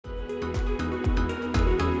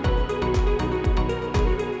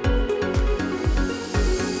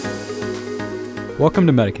Welcome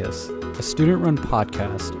to Medicus, a student-run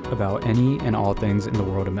podcast about any and all things in the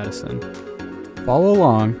world of medicine. Follow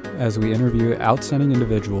along as we interview outstanding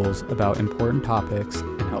individuals about important topics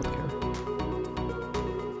in healthcare.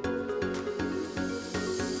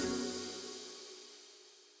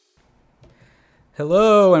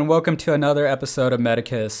 Hello, and welcome to another episode of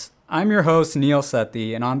Medicus. I'm your host, Neil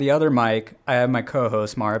Sethi, and on the other mic, I have my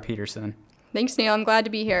co-host, Mara Peterson. Thanks, Neil. I'm glad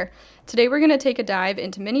to be here. Today, we're going to take a dive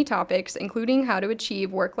into many topics, including how to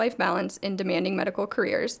achieve work-life balance in demanding medical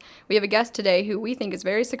careers. We have a guest today who we think is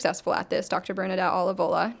very successful at this, Dr. Bernadette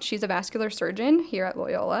Olivola. She's a vascular surgeon here at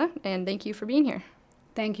Loyola, and thank you for being here.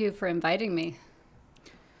 Thank you for inviting me.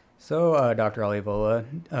 So, Dr. Olivola,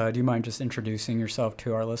 do you mind just introducing yourself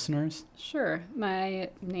to our listeners? Sure. My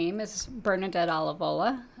name is Bernadette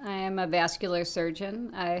Olivola. I am a vascular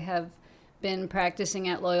surgeon. I have been practicing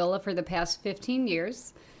at Loyola for the past 15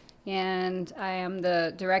 years, and I am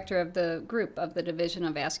the director of the group of the Division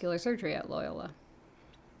of Vascular Surgery at Loyola.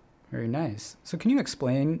 Very nice. So can you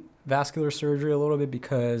explain vascular surgery a little bit?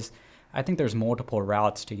 Because I think there's multiple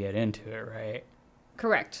routes to get into it, right?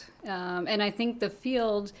 Correct. And I think the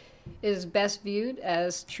field is best viewed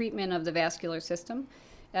as treatment of the vascular system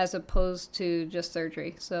as opposed to just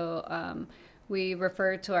surgery. So we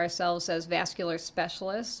refer to ourselves as vascular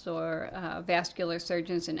specialists or vascular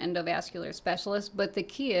surgeons and endovascular specialists. But the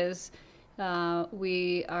key is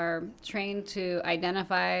we are trained to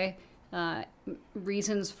identify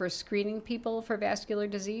reasons for screening people for vascular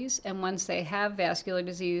disease. And once they have vascular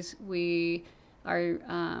disease, we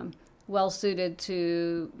are well suited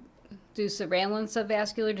to do surveillance of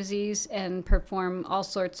vascular disease and perform all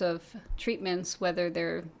sorts of treatments, whether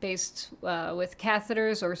they're based with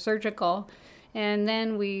catheters or surgical. And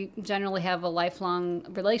then we generally have a lifelong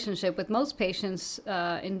relationship with most patients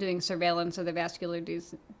in doing surveillance of the vascular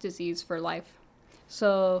disease for life.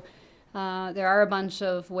 So there are a bunch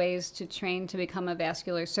of ways to train to become a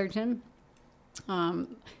vascular surgeon.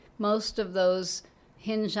 Most of those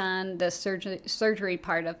hinge on the surgery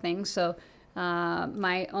part of things. So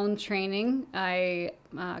my own training, I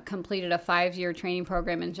completed a 5-year training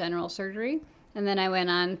program in general surgery. And then I went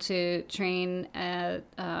on to train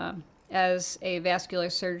as a vascular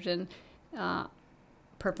surgeon,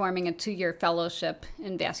 performing a 2-year fellowship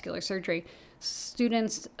in vascular surgery.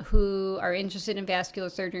 Students who are interested in vascular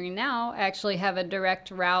surgery now actually have a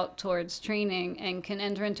direct route towards training and can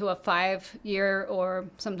enter into a 5-year or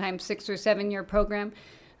sometimes 6 or 7-year program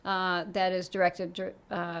that is directed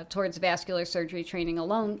towards vascular surgery training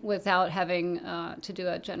alone without having to do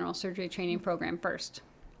a general surgery training program first.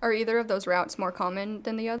 Are either of those routes more common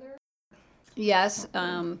than the other? Yes.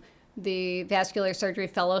 The vascular surgery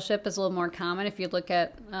fellowship is a little more common. If you look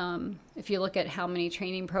at how many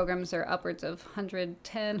training programs, there are upwards of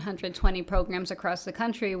 110, 120 programs across the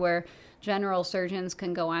country where general surgeons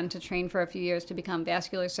can go on to train for a few years to become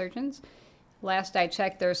vascular surgeons. Last I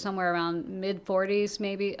checked, there's somewhere around mid-40s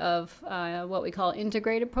maybe of what we call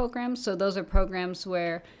integrated programs. So those are programs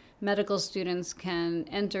where medical students can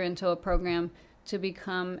enter into a program to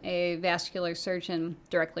become a vascular surgeon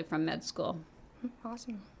directly from med school.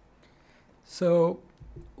 Awesome. So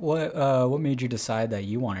what made you decide that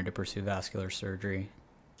you wanted to pursue vascular surgery?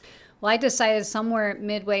 Well, I decided somewhere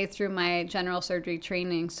midway through my general surgery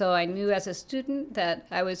training. So I knew as a student that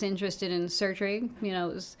I was interested in surgery. You know,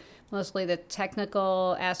 it was mostly the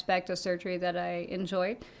technical aspect of surgery that I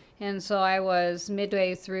enjoyed. And so I was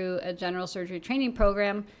midway through a general surgery training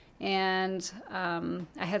program, and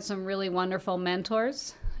I had some really wonderful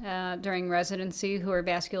mentors during residency who were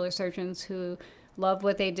vascular surgeons who loved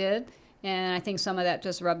what they did. And I think some of that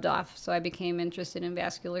just rubbed off. So I became interested in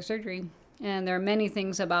vascular surgery. And there are many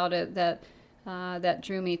things about it that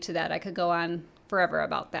drew me to that. I could go on forever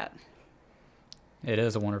about that. It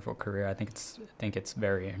is a wonderful career. I think it's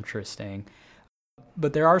very interesting.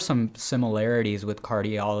 But there are some similarities with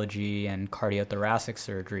cardiology and cardiothoracic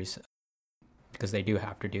surgeries because they do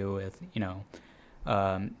have to do with,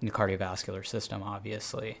 the cardiovascular system,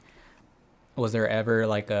 obviously. Was there ever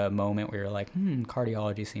like a moment where you're like,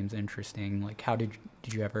 cardiology seems interesting? Like, how did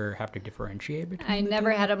you ever have to differentiate between I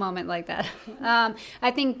never had a moment like that.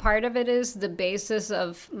 I think part of it is the basis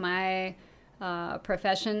of my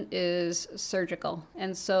profession is surgical.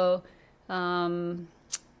 And so my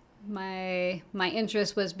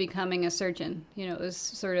interest was becoming a surgeon. It was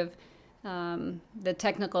sort of the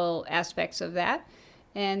technical aspects of that.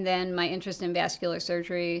 And then my interest in vascular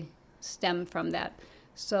surgery stemmed from that.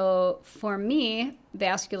 So for me,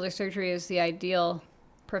 vascular surgery is the ideal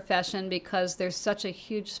profession because there's such a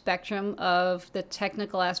huge spectrum of the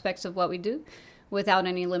technical aspects of what we do without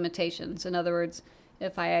any limitations. In other words,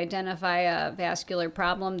 if I identify a vascular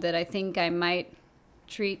problem that I think I might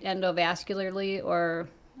treat endovascularly or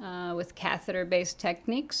with catheter-based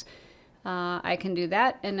techniques, I can do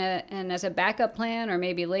that. And as a backup plan, or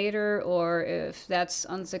maybe later, or if that's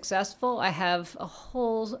unsuccessful, I have a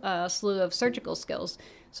whole slew of surgical skills.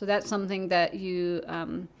 So that's something that you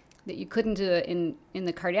couldn't do in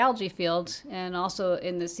the cardiology field, and also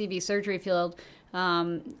in the CV surgery field.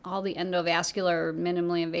 All the endovascular,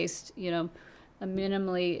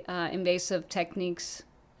 minimally invasive techniques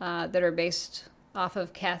that are based off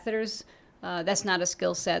of catheters, that's not a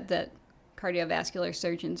skill set that cardiovascular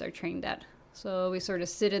surgeons are trained at. So we sort of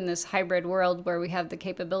sit in this hybrid world where we have the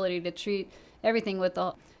capability to treat everything with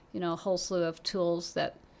a whole slew of tools,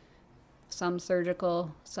 that some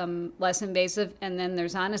surgical, some less invasive, and then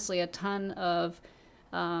there's honestly a ton of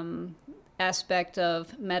aspect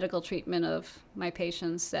of medical treatment of my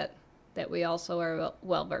patients that we also are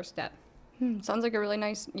well versed at. Sounds like a really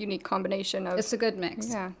nice, unique combination of... It's a good mix.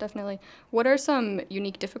 Yeah, definitely. What are some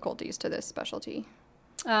unique difficulties to this specialty?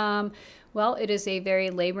 Well, it is a very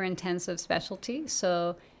labor-intensive specialty,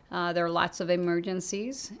 so there are lots of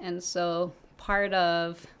emergencies, and so part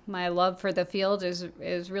of my love for the field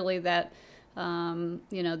is really that,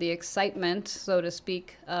 the excitement, so to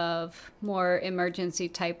speak, of more emergency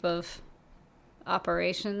type of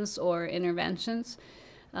operations or interventions.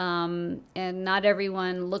 And not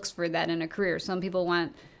everyone looks for that in a career. Some people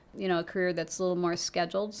want, a career that's a little more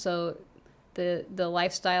scheduled. So the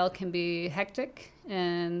lifestyle can be hectic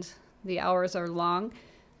and the hours are long.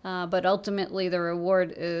 But ultimately the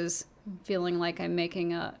reward is feeling like I'm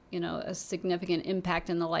making a significant impact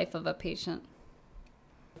in the life of a patient.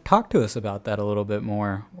 Talk to us about that a little bit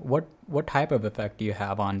more. What type of effect do you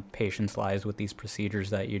have on patients' lives with these procedures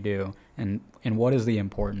that you do? And what is the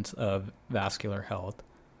importance of vascular health?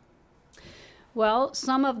 Well,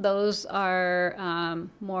 some of those are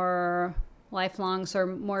more lifelong,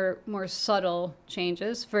 or more subtle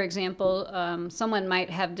changes. For example, someone might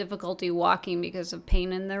have difficulty walking because of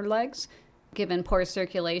pain in their legs, given poor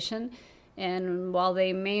circulation. And while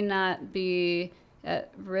they may not be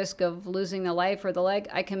at risk of losing the life or the leg,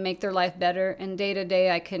 I can make their life better. And day to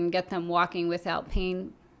day, I can get them walking without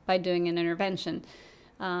pain by doing an intervention.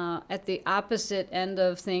 At the opposite end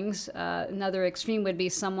of things, another extreme would be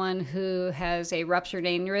someone who has a ruptured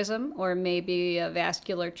aneurysm or maybe a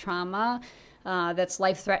vascular trauma that's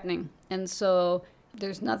life-threatening. And so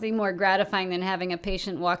there's nothing more gratifying than having a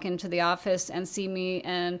patient walk into the office and see me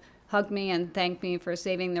and hug me and thank me for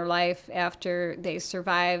saving their life after they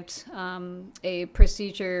survived a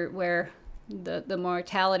procedure where the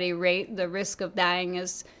mortality rate, the risk of dying,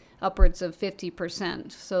 is upwards of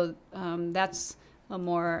 50%. So that's a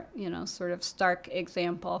more, sort of stark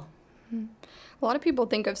example. A lot of people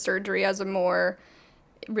think of surgery as a more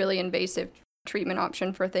really invasive treatment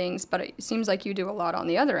option for things, but it seems like you do a lot on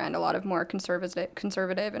the other end, a lot of more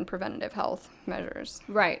conservative and preventative health measures.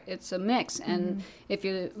 Right. It's a mix. And if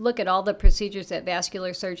you look at all the procedures that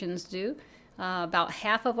vascular surgeons do, about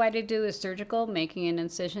half of what I do is surgical, making an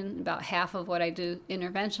incision. About half of what I do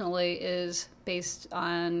interventionally is based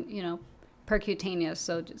on, percutaneous,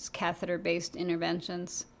 so just catheter-based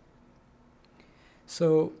interventions.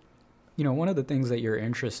 So, one of the things that you're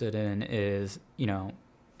interested in is,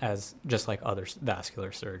 as just like other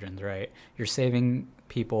vascular surgeons, right? You're saving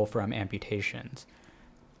people from amputations,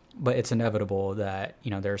 but it's inevitable that,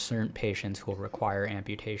 there are certain patients who will require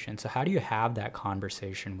amputation. So how do you have that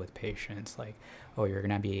conversation with patients? Like, oh, you're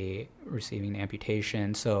going to be receiving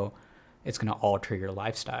amputation, so it's going to alter your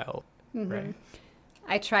lifestyle, right?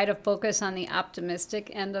 I try to focus on the optimistic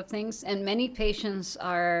end of things, and many patients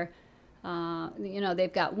are,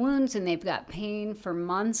 they've got wounds and they've got pain for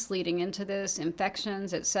months leading into this,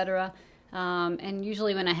 infections, etc. And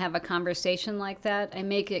usually when I have a conversation like that, I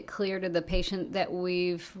make it clear to the patient that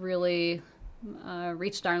we've really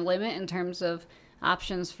reached our limit in terms of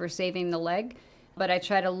options for saving the leg. But I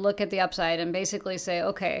try to look at the upside and basically say,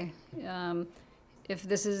 okay, if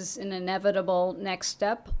this is an inevitable next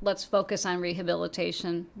step, let's focus on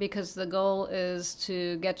rehabilitation, because the goal is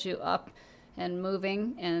to get you up and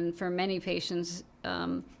moving. And for many patients,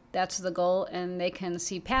 that's the goal, and they can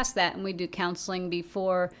see past that. And we do counseling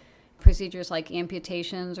before procedures like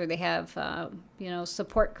amputations, or they have,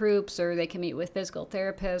 support groups, or they can meet with physical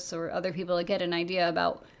therapists or other people to get an idea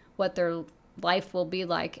about what their life will be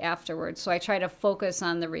like afterwards. So I try to focus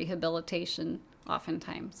on the rehabilitation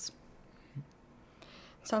oftentimes.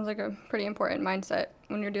 Sounds like a pretty important mindset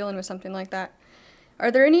when you're dealing with something like that.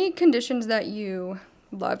 Are there any conditions that you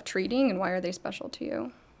love treating, and why are they special to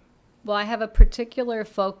you? Well, I have a particular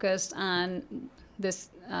focus on this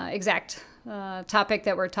exact topic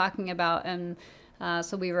that we're talking about, and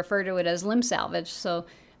so we refer to it as limb salvage. So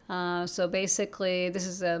So basically, this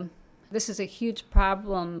is a huge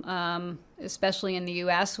problem, especially in the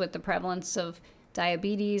U.S. with the prevalence of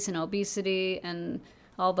diabetes and obesity and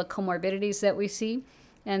all the comorbidities that we see.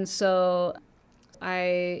 And so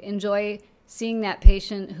I enjoy seeing that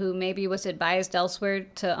patient who maybe was advised elsewhere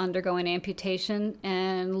to undergo an amputation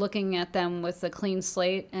and looking at them with a clean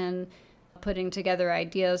slate and putting together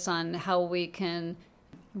ideas on how we can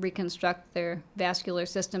reconstruct their vascular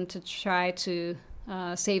system to try to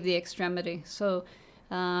save the extremity. So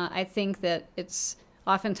I think that it's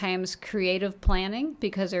oftentimes creative planning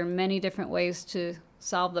because there are many different ways to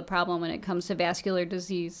solve the problem when it comes to vascular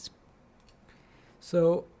disease.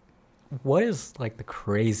 So what is like the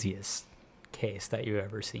craziest case that you've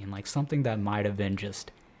ever seen? Like something that might have been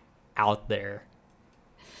just out there?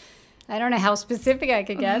 I don't know how specific I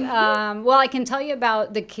could get. Well, I can tell you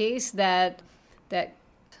about the case that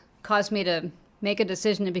caused me to make a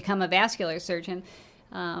decision to become a vascular surgeon.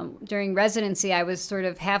 During residency, I was sort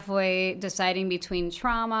of halfway deciding between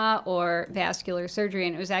trauma or vascular surgery,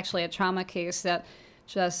 and it was actually a trauma case that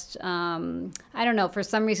just, I don't know, for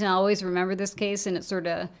some reason I always remember this case, and it sort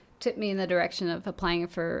of tipped me in the direction of applying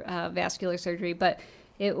for vascular surgery. But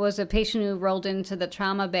it was a patient who rolled into the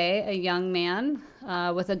trauma bay, a young man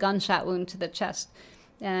with a gunshot wound to the chest.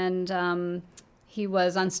 And he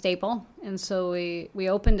was unstable. And so we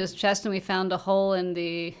opened his chest and we found a hole in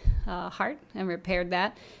the heart and repaired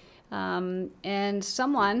that. And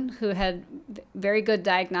someone who had very good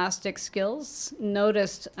diagnostic skills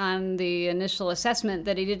noticed on the initial assessment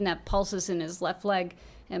that he didn't have pulses in his left leg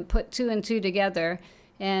and put two and two together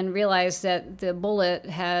and realized that the bullet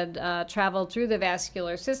had traveled through the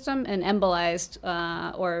vascular system and embolized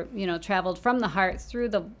or traveled from the heart through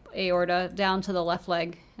the aorta down to the left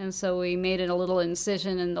leg. And so we made a little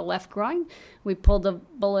incision in the left groin. We pulled the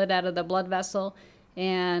bullet out of the blood vessel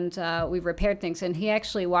and we repaired things. And he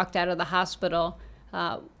actually walked out of the hospital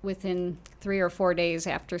within 3 or 4 days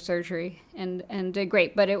after surgery and did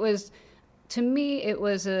great. But to me, it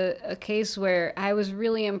was a case where I was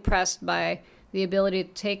really impressed by the ability to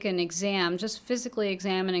take an exam, just physically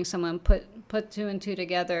examining someone, put two and two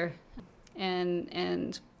together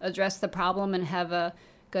and address the problem and have a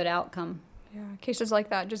good outcome. Yeah, cases like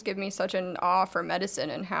that just give me such an awe for medicine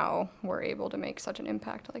and how we're able to make such an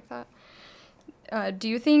impact like that. Do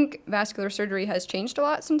you think vascular surgery has changed a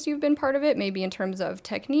lot since you've been part of it, maybe in terms of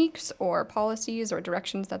techniques or policies or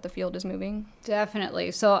directions that the field is moving?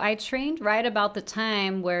 Definitely. So I trained right about the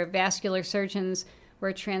time where vascular surgeons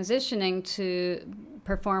were transitioning to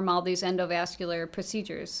perform all these endovascular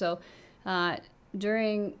procedures. So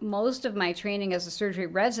during most of my training as a surgery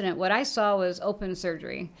resident, what I saw was open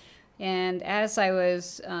surgery. And as I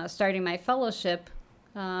was starting my fellowship,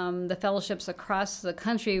 the fellowships across the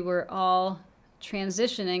country were all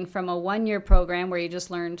transitioning from a 1-year program where you just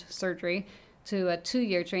learned surgery to a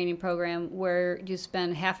 2-year training program where you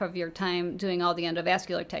spend half of your time doing all the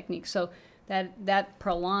endovascular techniques. So that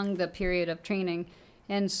prolonged the period of training.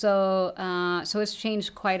 And so it's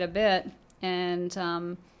changed quite a bit. And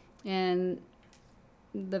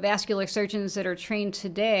the vascular surgeons that are trained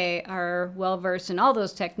today are well-versed in all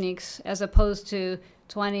those techniques as opposed to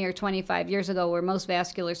 20 or 25 years ago where most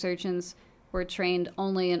vascular surgeons were trained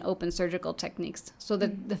only in open surgical techniques. So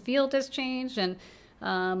the field has changed, and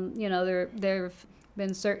there have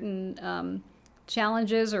been certain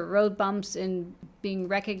challenges or road bumps in being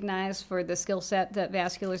recognized for the skill set that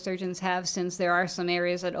vascular surgeons have, since there are some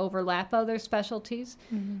areas that overlap other specialties.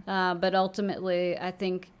 But ultimately, I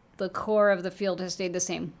think the core of the field has stayed the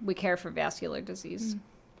same. We care for vascular disease.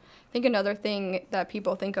 I think another thing that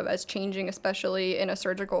people think of as changing, especially in a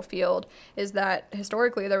surgical field, is that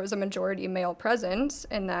historically there was a majority male presence,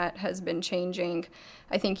 and that has been changing.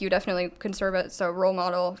 I think you definitely can serve as a role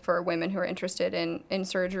model for women who are interested in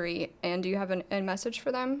surgery. And do you have a message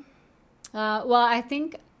for them? Well, I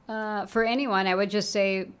think for anyone, I would just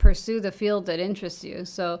say pursue the field that interests you.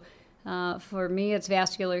 So for me, it's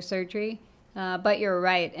vascular surgery. But you're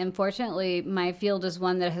right. Unfortunately, my field is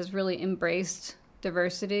one that has really embraced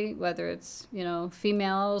diversity, whether it's,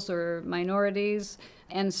 females or minorities.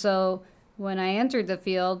 And so when I entered the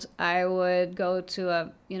field, I would go to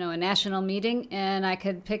a national meeting, and I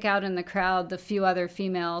could pick out in the crowd the few other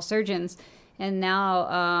female surgeons. And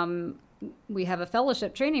now we have a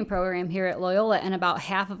fellowship training program here at Loyola, and about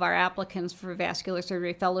half of our applicants for vascular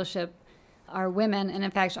surgery fellowship are women. And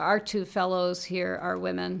in fact, our 2 fellows here are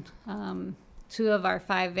women. 2 of our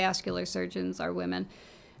 5 vascular surgeons are women.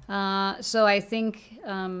 So I think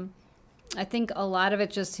a lot of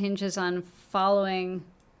it just hinges on following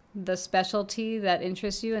the specialty that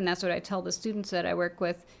interests you. And that's what I tell the students that I work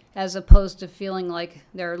with, as opposed to feeling like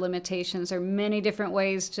there are limitations. There are many different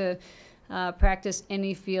ways to practice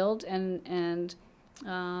any field. And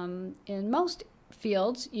in most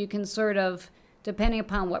fields, you can sort of, depending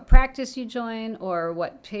upon what practice you join or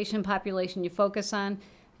what patient population you focus on,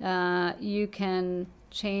 you can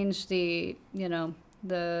change the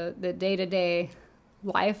day-to-day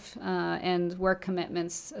life and work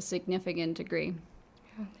commitments a significant degree.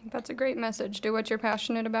 I think that's a great message. Do what you're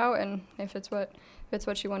passionate about, and if it's what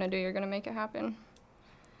you want to do, you're going to make it happen.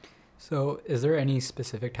 So is there any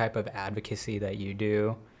specific type of advocacy that you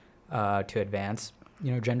do to advance,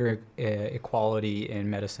 gender equality in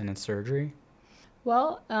medicine and surgery?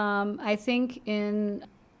 Well, I think in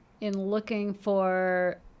looking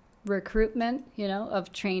for recruitment,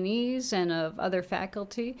 of trainees and of other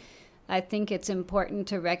faculty, I think it's important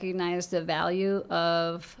to recognize the value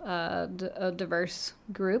of a diverse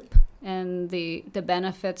group and the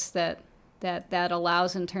benefits that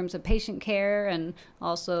allows in terms of patient care and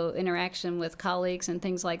also interaction with colleagues and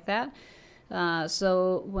things like that.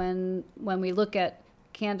 So when we look at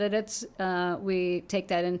candidates, we take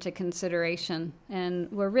that into consideration,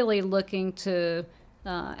 and we're really looking to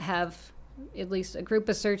have at least a group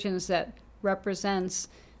of surgeons that represents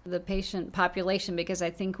the patient population, because I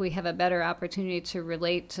think we have a better opportunity to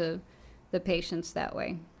relate to the patients that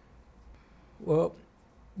way. Well,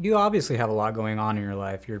 you obviously have a lot going on in your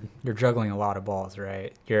life. You're juggling a lot of balls,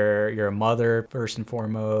 right? You're a mother first and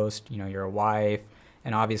foremost, you're a wife,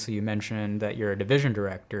 and obviously you mentioned that you're a division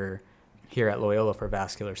director here at Loyola for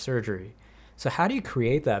vascular surgery. So how do you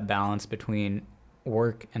create that balance between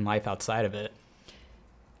work and life outside of it?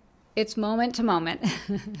 It's moment to moment.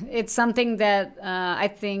 It's something that I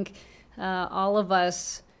think all of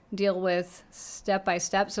us deal with step by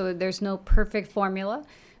step. So there's no perfect formula.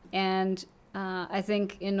 And I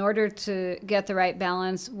think in order to get the right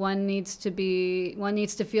balance, one needs to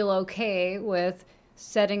feel okay with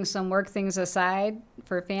setting some work things aside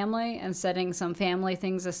for family and setting some family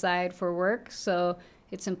things aside for work. So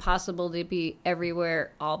it's impossible to be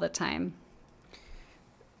everywhere all the time.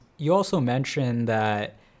 You also mentioned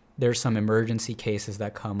that there's some emergency cases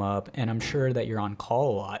that come up, and I'm sure that you're on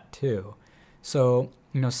call a lot too. So,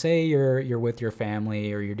 say you're with your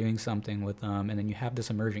family or you're doing something with them, and then you have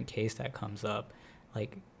this emergent case that comes up.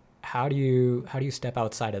 Like, how do you step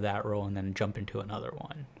outside of that role and then jump into another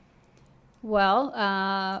one?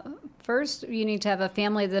 Well, first you need to have a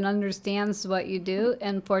family that understands what you do,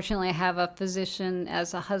 and fortunately I have a physician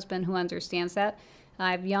as a husband who understands that.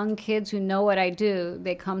 I have young kids who know what I do.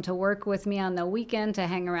 They come to work with me on the weekend to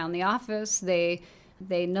hang around the office. They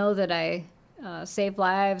know that I save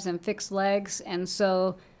lives and fix legs, and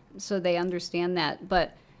so they understand that.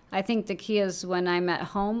 But I think the key is when I'm at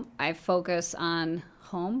home, I focus on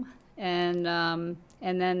home, and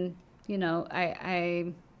then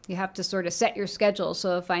you have to sort of set your schedule.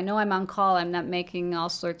 So if I know I'm on call, I'm not making all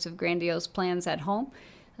sorts of grandiose plans at home,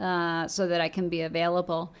 so that I can be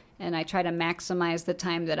available. And I try to maximize the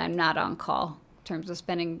time that I'm not on call in terms of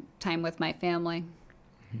spending time with my family.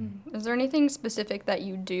 Is there anything specific that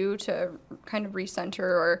you do to kind of recenter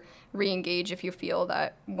or re-engage if you feel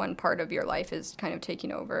that one part of your life is kind of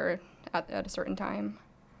taking over at a certain time?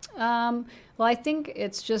 Well, I think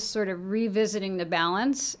it's just sort of revisiting the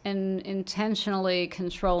balance and intentionally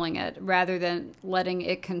controlling it rather than letting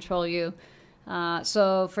it control you.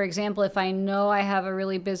 So, for example, if I know I have a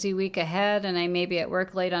really busy week ahead and I may be at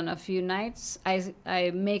work late on a few nights,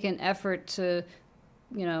 I make an effort to,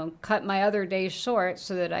 cut my other days short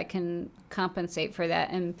so that I can compensate for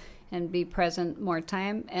that and be present more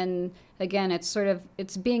time. And again,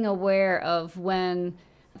 it's being aware of when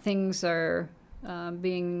things are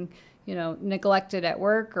being neglected at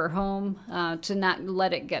work or home, to not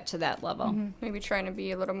let it get to that level. Mm-hmm. Maybe trying to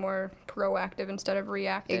be a little more proactive instead of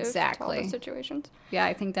reactive. Exactly. To all the situations. Yeah,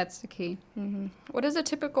 I think that's the key. Mm-hmm. What does a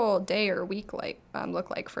typical day or week look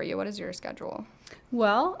like for you? What is your schedule?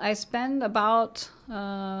 Well, I spend about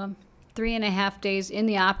 3.5 days in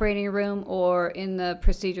the operating room or in the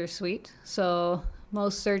procedure suite. So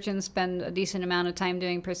most surgeons spend a decent amount of time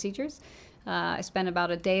doing procedures. I spend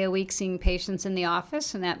about a day a week seeing patients in the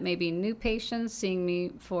office, and that may be new patients seeing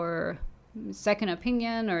me for second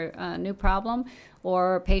opinion or a new problem,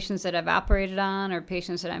 or patients that I've operated on, or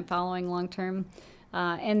patients that I'm following long term.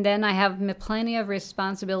 And then I have plenty of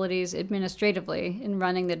responsibilities administratively in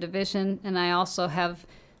running the division, and I also have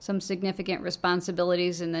some significant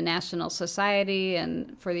responsibilities in the National Society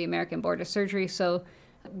and for the American Board of Surgery, so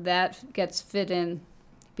that gets fit in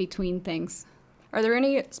between things. Are there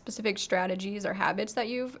any specific strategies or habits that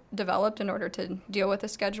you've developed in order to deal with a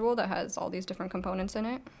schedule that has all these different components in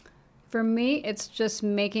it? For me, it's just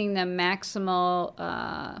making the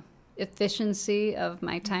maximal efficiency of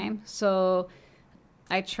my time. So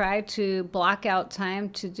I try to block out time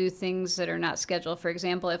to do things that are not scheduled. For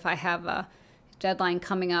example, if I have a deadline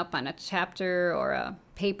coming up on a chapter or a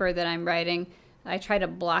paper that I'm writing, I try to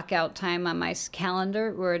block out time on my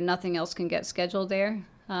calendar where nothing else can get scheduled there,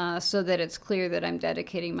 so that it's clear that I'm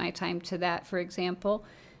dedicating my time to that, for example.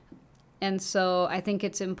 And so I think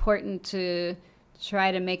it's important to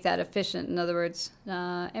try to make that efficient. In other words,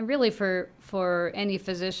 and really for any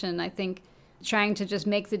physician, I think trying to just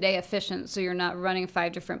make the day efficient so you're not running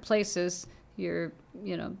 5 different places, you're,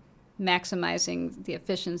 maximizing the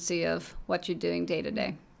efficiency of what you're doing day to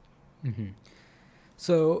day. Mm-hmm.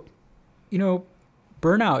 So,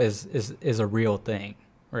 burnout is a real thing,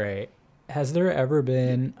 right? Has there ever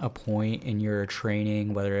been a point in your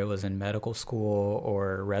training, whether it was in medical school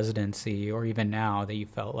or residency or even now, that you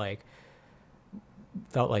felt like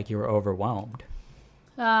you were overwhelmed?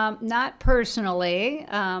 Not personally.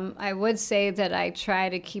 I would say that I try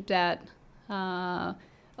to keep that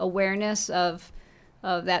awareness of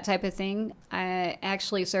that type of thing. I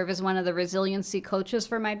actually serve as one of the resiliency coaches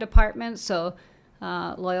for my department. So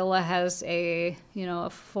Loyola has a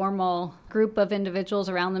formal group of individuals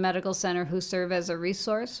around the medical center who serve as a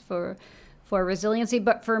resource for resiliency.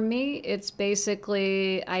 But for me, it's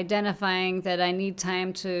basically identifying that I need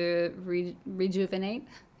time to rejuvenate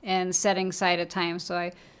and setting aside a time. So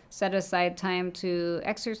I set aside time to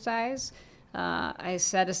exercise. I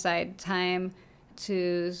set aside time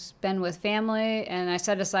to spend with family, and I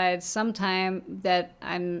set aside some time that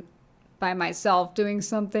I'm by myself doing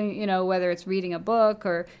something, whether it's reading a book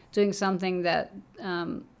or doing something that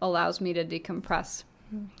allows me to decompress.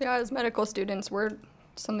 Yeah, as medical students,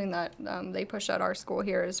 something that they push at our school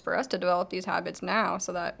here is for us to develop these habits now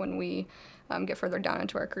so that when we get further down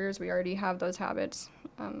into our careers, we already have those habits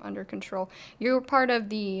under control. You were part of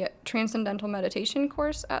the Transcendental Meditation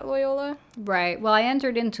course at Loyola? Right. Well, I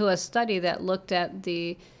entered into a study that looked at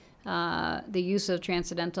the use of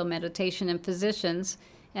Transcendental Meditation in physicians.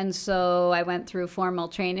 And so I went through formal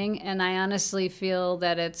training, and I honestly feel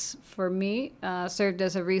that it's, for me, served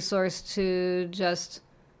as a resource to just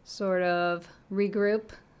sort of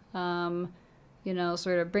regroup,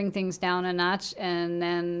 sort of bring things down a notch and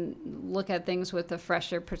then look at things with a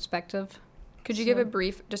fresher perspective. Could you give a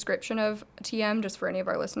brief description of TM just for any of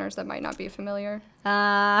our listeners that might not be familiar?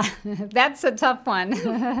 That's a tough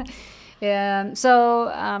one.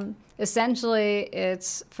 Essentially,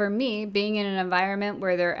 it's, for me, being in an environment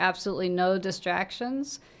where there are absolutely no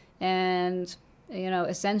distractions and,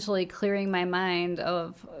 essentially clearing my mind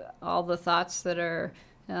of all the thoughts that are,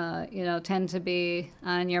 tend to be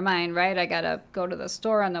on your mind, right? I got to go to the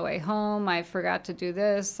store on the way home. I forgot to do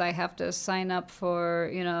this. I have to sign up for,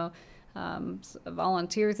 a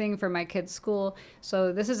volunteer thing for my kids' school.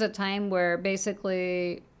 So this is a time where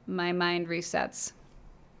basically my mind resets.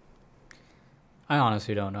 I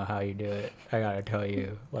honestly don't know how you do it. I gotta tell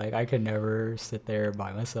you, I could never sit there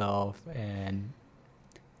by myself, and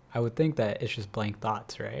I would think that it's just blank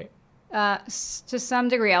thoughts, right? To some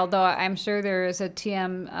degree, although I'm sure there is a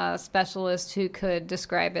TM specialist who could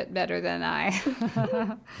describe it better than I.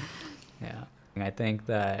 Yeah. I think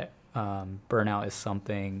that burnout is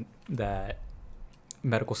something that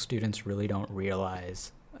medical students really don't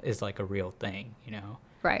realize is a real thing,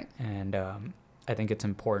 Right. And I think it's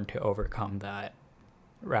important to overcome that.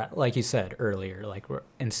 Like you said earlier,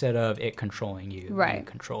 instead of it controlling you, right, you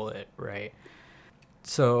control it, right?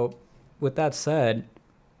 So with that said,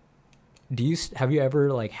 have you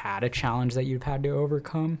ever had a challenge that you've had to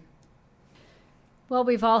overcome? Well,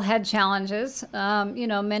 we've all had challenges.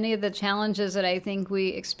 Many of the challenges that I think we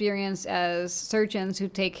experience as surgeons who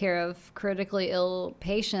take care of critically ill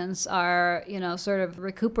patients are, sort of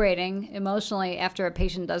recuperating emotionally after a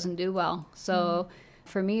patient doesn't do well. So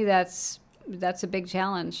for me, that's a big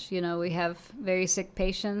challenge. We have very sick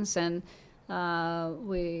patients, and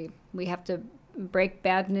we have to break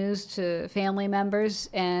bad news to family members.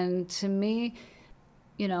 And to me,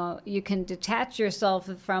 you can detach yourself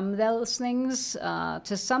from those things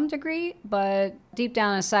to some degree, but deep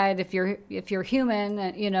down inside, if you're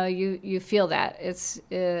human, you feel that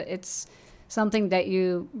it's something that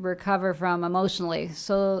you recover from emotionally.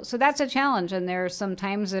 So that's a challenge, and there are some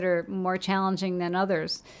times that are more challenging than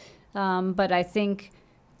others. But I think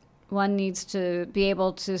one needs to be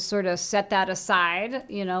able to sort of set that aside,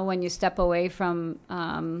 when you step away from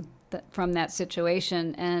that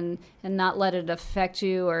situation, and not let it affect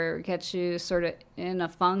you or get you sort of in a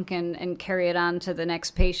funk and carry it on to the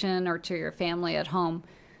next patient or to your family at home.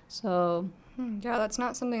 So Yeah, that's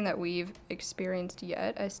not something that we've experienced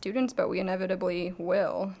yet as students, but we inevitably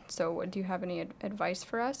will. So do you have any advice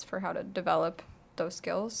for us for how to develop those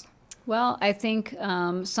skills? Well, I think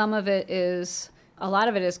a lot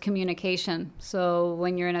of it is communication. So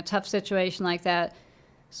when you're in a tough situation like that,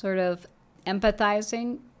 sort of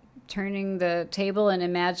empathizing, turning the table and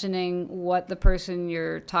imagining what the person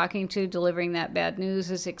you're talking to, delivering that bad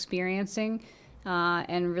news, is experiencing,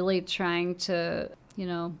 and really trying to,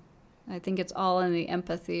 I think it's all in the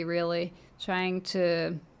empathy, really, trying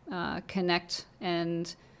to connect.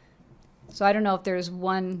 And so I don't know if there's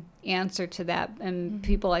one answer to that. And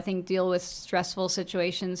people, I think, deal with stressful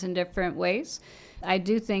situations in different ways. I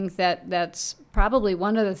do think that that's probably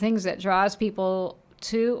one of the things that draws people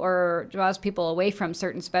to or draws people away from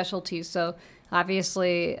certain specialties. So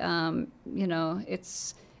obviously,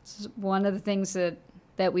 it's one of the things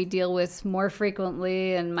that we deal with more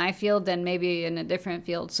frequently in my field than maybe in a different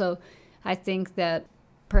field. So I think that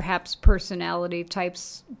perhaps personality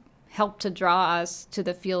types help to draw us to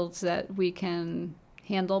the fields that we can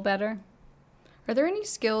handle better. Are there any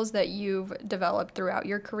skills that you've developed throughout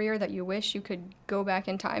your career that you wish you could go back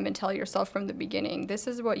in time and tell yourself from the beginning, this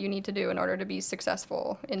is what you need to do in order to be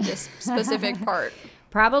successful in this specific part?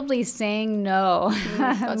 Probably saying no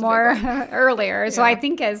more earlier. So I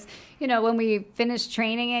think as, when we finish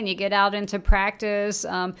training and you get out into practice,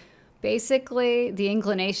 basically the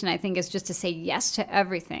inclination, I think, is just to say yes to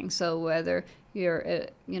everything. So whether you're,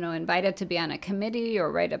 invited to be on a committee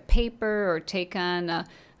or write a paper or take on a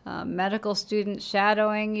medical student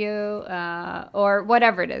shadowing you, or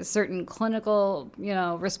whatever it is, certain clinical,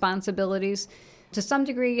 responsibilities. To some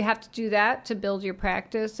degree, you have to do that to build your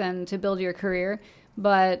practice and to build your career.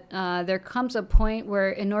 But there comes a point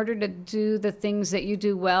where in order to do the things that you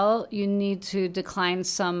do well, you need to decline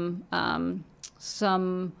some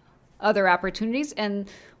other opportunities. And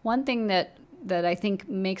one thing that I think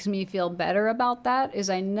makes me feel better about that is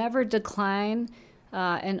I never decline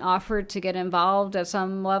an offer to get involved at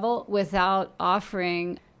some level without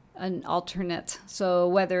offering an alternate. So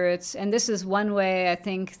whether it's, and this is one way I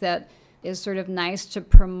think that is sort of nice to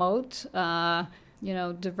promote,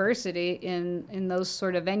 diversity in those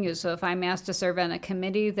sort of venues. So if I'm asked to serve on a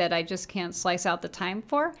committee that I just can't slice out the time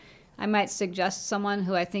for, I might suggest someone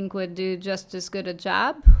who I think would do just as good a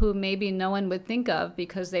job, who maybe no one would think of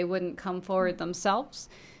because they wouldn't come forward themselves.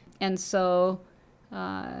 And so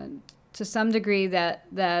to some degree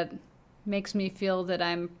that makes me feel that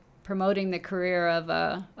I'm promoting the career of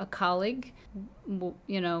a colleague,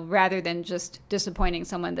 rather than just disappointing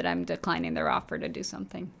someone that I'm declining their offer to do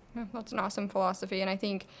something. Yeah, that's an awesome philosophy, and I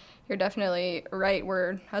think you're definitely right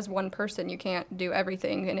where as one person you can't do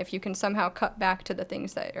everything, and if you can somehow cut back to the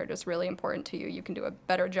things that are just really important to you, you can do a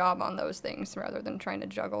better job on those things rather than trying to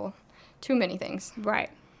juggle too many things. Right.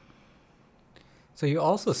 So you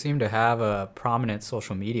also seem to have a prominent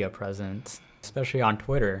social media presence, especially on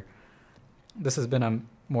Twitter. This has been a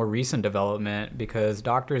more recent development because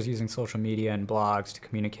doctors using social media and blogs to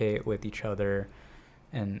communicate with each other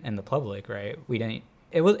and the public, right?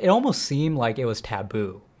 It almost seemed like it was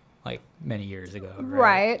taboo, like many years ago.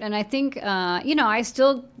 Right. And I think, I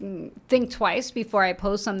still think twice before I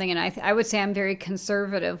post something. And I would say I'm very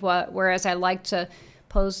conservative, whereas I like to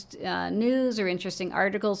post news or interesting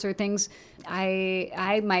articles or things.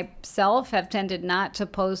 I myself have tended not to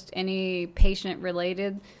post any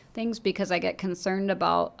patient-related things because I get concerned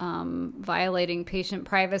about violating patient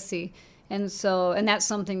privacy. And that's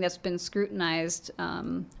something that's been scrutinized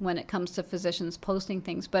when it comes to physicians posting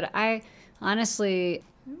things. But I honestly,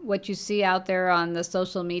 what you see out there on the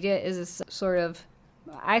social media is sort of,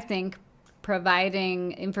 I think,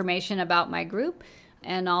 providing information about my group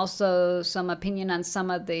and also some opinion on some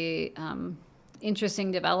of the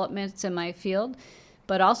interesting developments in my field.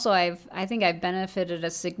 But also I think I've benefited a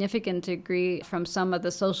significant degree from some of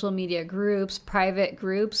the social media groups, private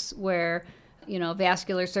groups, where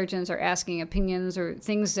vascular surgeons are asking opinions or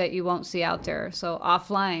things that you won't see out there. So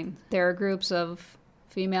offline, there are groups of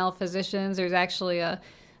female physicians. There's actually a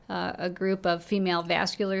group of female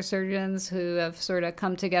vascular surgeons who have sort of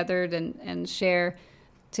come together and share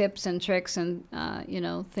tips and tricks and,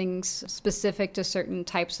 things specific to certain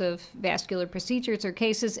types of vascular procedures or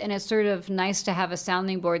cases. And it's sort of nice to have a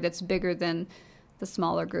sounding board that's bigger than the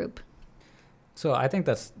smaller group. So I think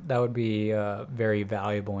that would be very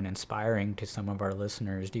valuable and inspiring to some of our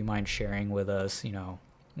listeners. Do you mind sharing with us,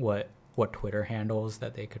 what Twitter handles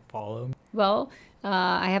that they could follow? Well,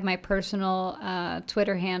 I have my personal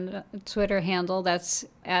Twitter handle. That's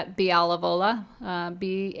at Beaulivola,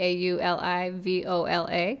 Beaulivola.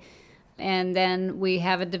 And then we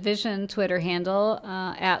have a division Twitter handle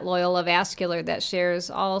at Loyola Vascular that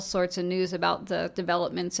shares all sorts of news about the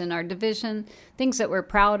developments in our division, things that we're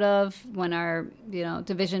proud of when our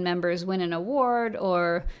division members win an award,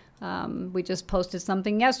 or we just posted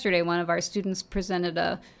something yesterday. One of our students presented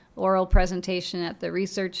a oral presentation at the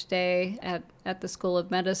research day at the School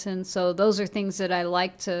of Medicine. So those are things that I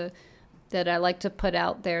like to put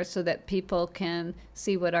out there so that people can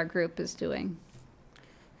see what our group is doing.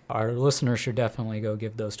 Our listeners should definitely go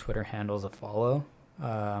give those Twitter handles a follow.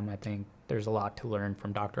 I think there's a lot to learn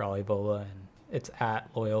from Dr. Olivola, and it's at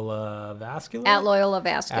Loyola Vascular? At Loyola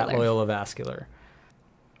Vascular. At Loyola Vascular.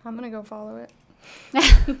 I'm going to go follow it. I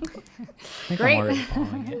think Great. I'm already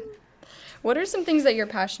following it. What are some things that you're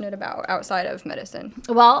passionate about outside of medicine?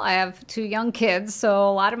 Well, I have 2 young kids, so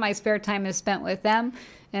a lot of my spare time is spent with them.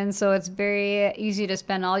 And so it's very easy to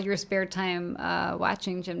spend all your spare time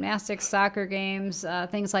watching gymnastics, soccer games,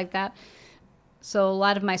 things like that. So a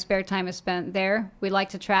lot of my spare time is spent there. We like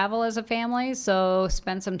to travel as a family, so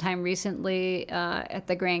spent some time recently at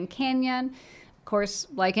the Grand Canyon. Of course,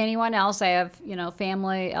 like anyone else, I have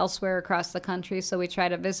family elsewhere across the country, so we try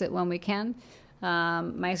to visit when we can.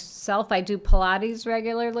 Myself, I do Pilates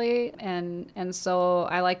regularly, and so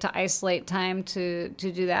I like to isolate time to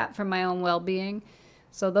do that for my own well-being.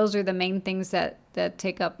 So those are the main things that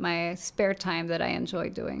take up my spare time that I enjoy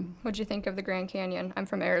doing. What'd you think of the Grand Canyon? I'm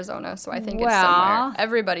from Arizona, so I think Well, it's somewhere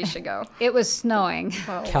everybody should go. It was snowing.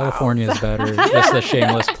 Oh, California's better. Just a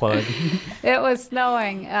shameless plug. It was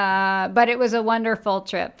snowing, but it was a wonderful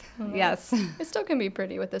trip. Yes. It still can be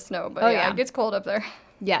pretty with the snow, but Oh, yeah, yeah. it gets cold up there.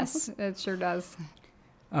 Yes, it sure does.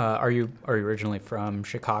 Are you originally from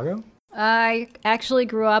Chicago? I actually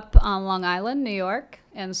grew up on Long Island, New York,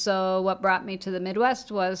 and so what brought me to the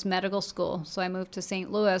Midwest was medical school. So I moved to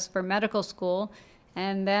St. Louis for medical school,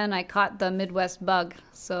 and then I caught the Midwest bug.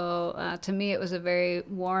 So to me, it was a very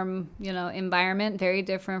warm, environment, very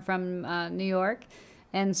different from New York.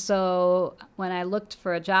 And so when I looked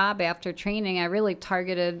for a job after training, I really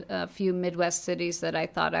targeted a few Midwest cities that I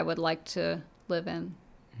thought I would like to live in.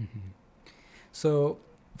 Mm-hmm. So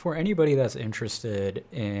for anybody that's interested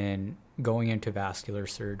in going into vascular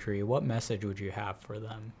surgery, what message would you have for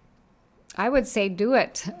them? I would say do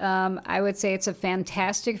it. I would say it's a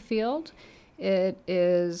fantastic field. It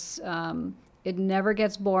is. It never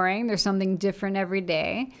gets boring. There's something different every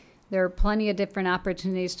day. There are plenty of different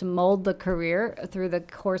opportunities to mold the career through the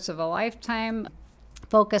course of a lifetime,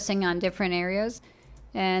 focusing on different areas.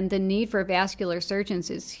 And the need for vascular surgeons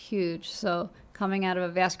is huge. So coming out of a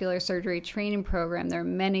vascular surgery training program, there are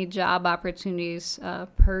many job opportunities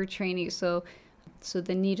per trainee. So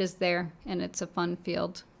the need is there, and it's a fun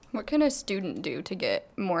field. What can a student do to get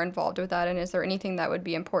more involved with that? And is there anything that would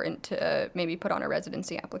be important to maybe put on a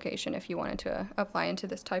residency application if you wanted to apply into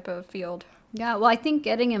this type of field? Yeah, well, I think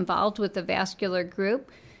getting involved with the vascular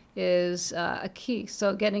group is a key.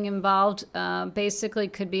 So getting involved basically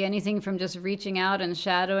could be anything from just reaching out and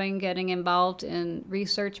shadowing, getting involved in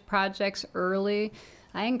research projects early.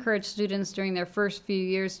 I encourage students during their first few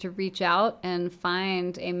years to reach out and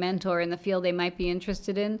find a mentor in the field they might be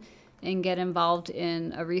interested in and get involved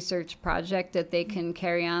in a research project that they can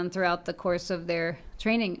carry on throughout the course of their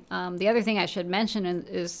training. The other thing I should mention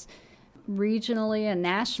is regionally and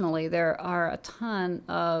nationally, there are a ton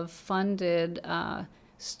of funded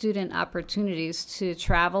student opportunities to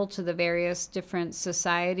travel to the various different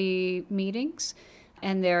society meetings.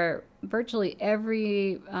 And there, virtually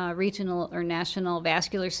every regional or national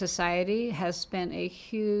vascular society has spent a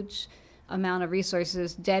huge amount of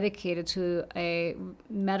resources dedicated to a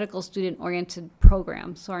medical student-oriented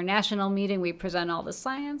program. So our national meeting, we present all the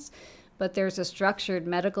science, but there's a structured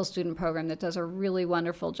medical student program that does a really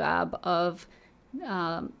wonderful job of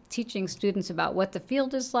teaching students about what the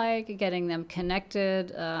field is like, getting them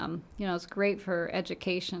connected. It's great for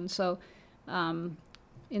education. So in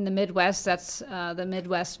the Midwest, that's the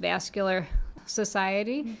Midwest Vascular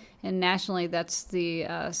Society, and nationally, that's the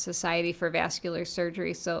Society for Vascular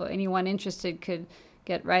Surgery. So anyone interested could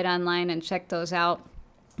get right online and check those out.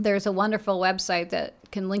 There's a wonderful website that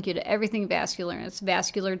can link you to everything vascular, and it's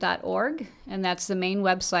vascular.org, and that's the main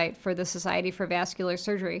website for the Society for Vascular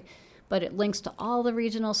Surgery. But it links to all the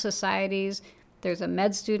regional societies. There's a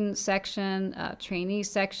med student section, a trainee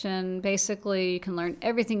section. Basically, you can learn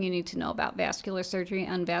everything you need to know about vascular surgery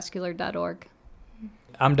on vascular.org.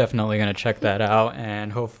 I'm definitely going to check that out,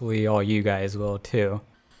 and hopefully all you guys will too.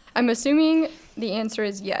 I'm assuming the answer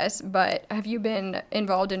is yes, but have you been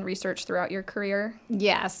involved in research throughout your career?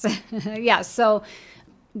 Yes. Yes. So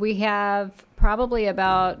we have probably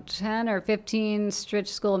about 10 or 15 Stritch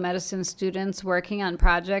School of Medicine students working on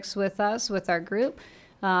projects with us, with our group.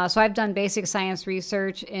 So I've done basic science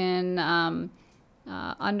research in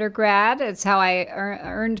undergrad. It's how I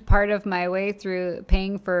earned part of my way through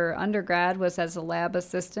paying for undergrad, was as a lab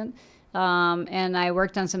assistant. And I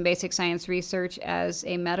worked on some basic science research as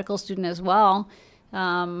a medical student as well.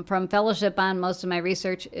 From fellowship on, most of my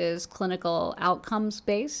research is clinical outcomes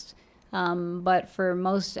based. But for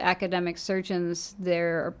most academic surgeons,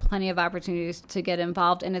 there are plenty of opportunities to get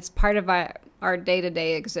involved, and it's part of our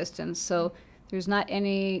day-to-day existence. So there's not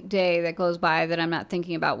any day that goes by that I'm not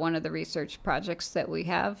thinking about one of the research projects that we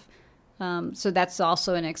have. So that's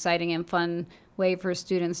also an exciting and fun way for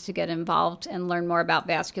students to get involved and learn more about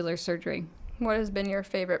vascular surgery. What has been your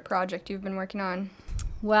favorite project you've been working on?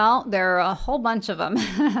 Well, there are a whole bunch of them,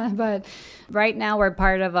 but right now we're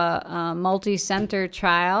part of a multi-center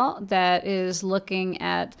trial that is looking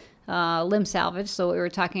at limb salvage. So what we were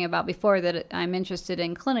talking about before that I'm interested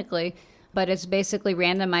in clinically, but it's basically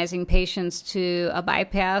randomizing patients to a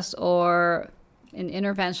bypass or an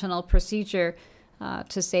interventional procedure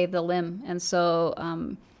to save the limb. And so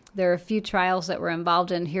there are a few trials that we're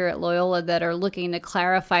involved in here at Loyola that are looking to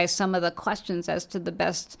clarify some of the questions as to the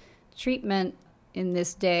best treatment in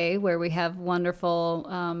this day, where we have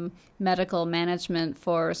wonderful medical management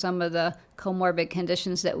for some of the comorbid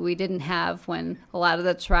conditions that we didn't have when a lot of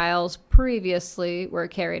the trials previously were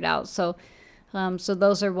carried out. So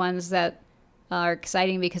those are ones that are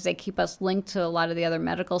exciting because they keep us linked to a lot of the other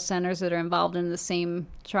medical centers that are involved in the same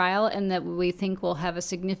trial, and that we think will have a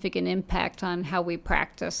significant impact on how we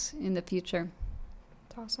practice in the future.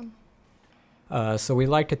 That's awesome. So we'd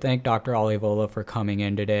like to thank Dr. Olivola for coming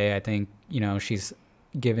in today. I think, she's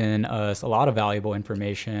given us a lot of valuable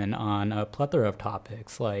information on a plethora of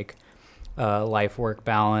topics like life-work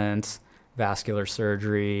balance, vascular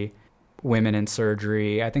surgery, women in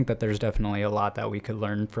surgery. I think that there's definitely a lot that we could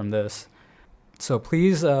learn from this. So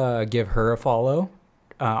please give her a follow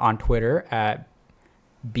on Twitter at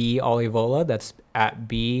 @BOlivola. That's at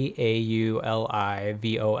BAULIVOLA.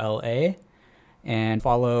 And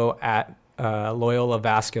follow at Loyola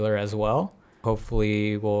Vascular as well.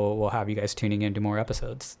 Hopefully we'll have you guys tuning in to more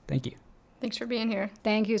episodes. Thank you. Thanks for being here.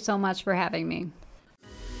 Thank you so much for having me.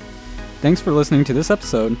 Thanks for listening to this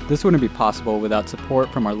episode. This wouldn't be possible without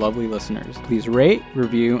support from our lovely listeners. Please rate,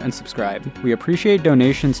 review, and subscribe. We appreciate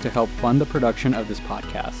donations to help fund the production of this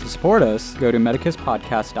podcast. To support us, go to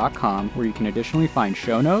medicuspodcast.com, where you can additionally find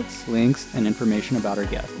show notes, links, and information about our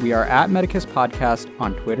guests. We are at Medicus Podcast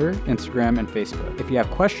on Twitter, Instagram, and Facebook. If you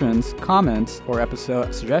have questions, comments, or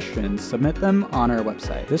episode suggestions, submit them on our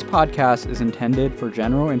website. This podcast is intended for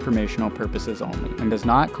general informational purposes only and does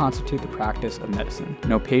not constitute the practice of medicine.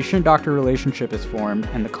 No patient-doctor relationship is formed,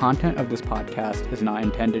 and the content of this podcast is not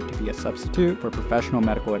intended to be a substitute for professional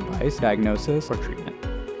medical advice, diagnosis, or treatment.